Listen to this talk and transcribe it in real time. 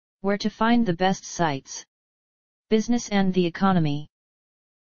Where to find the best sites. Business and the economy.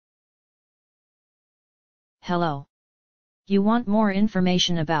 Hello. You want more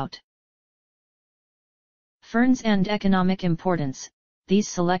information about ferns and economic importance? These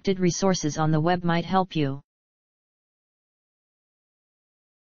selected resources on the web might help you.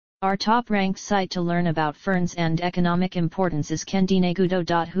 Our top-ranked site to learn about ferns and economic importance is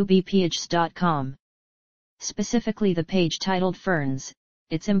kendinegudo.hubiph.com. Specifically the page titled Ferns,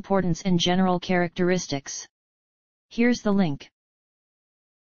 its importance and general characteristics. Here's the link.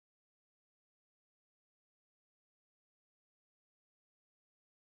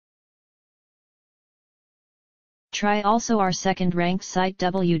 Try also our second-ranked site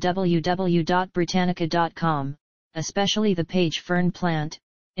www.britannica.com, especially the page Fern Plant,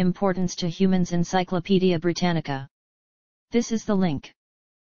 Importance to Humans Encyclopedia Britannica. This is the link.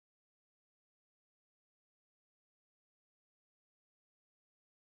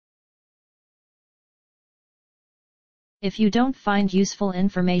 If you don't find useful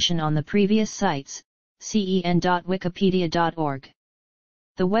information on the previous sites, cen.wikipedia.org.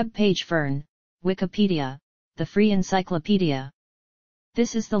 The web page Fern, Wikipedia, the free encyclopedia.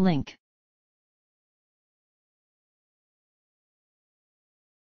 This is the link.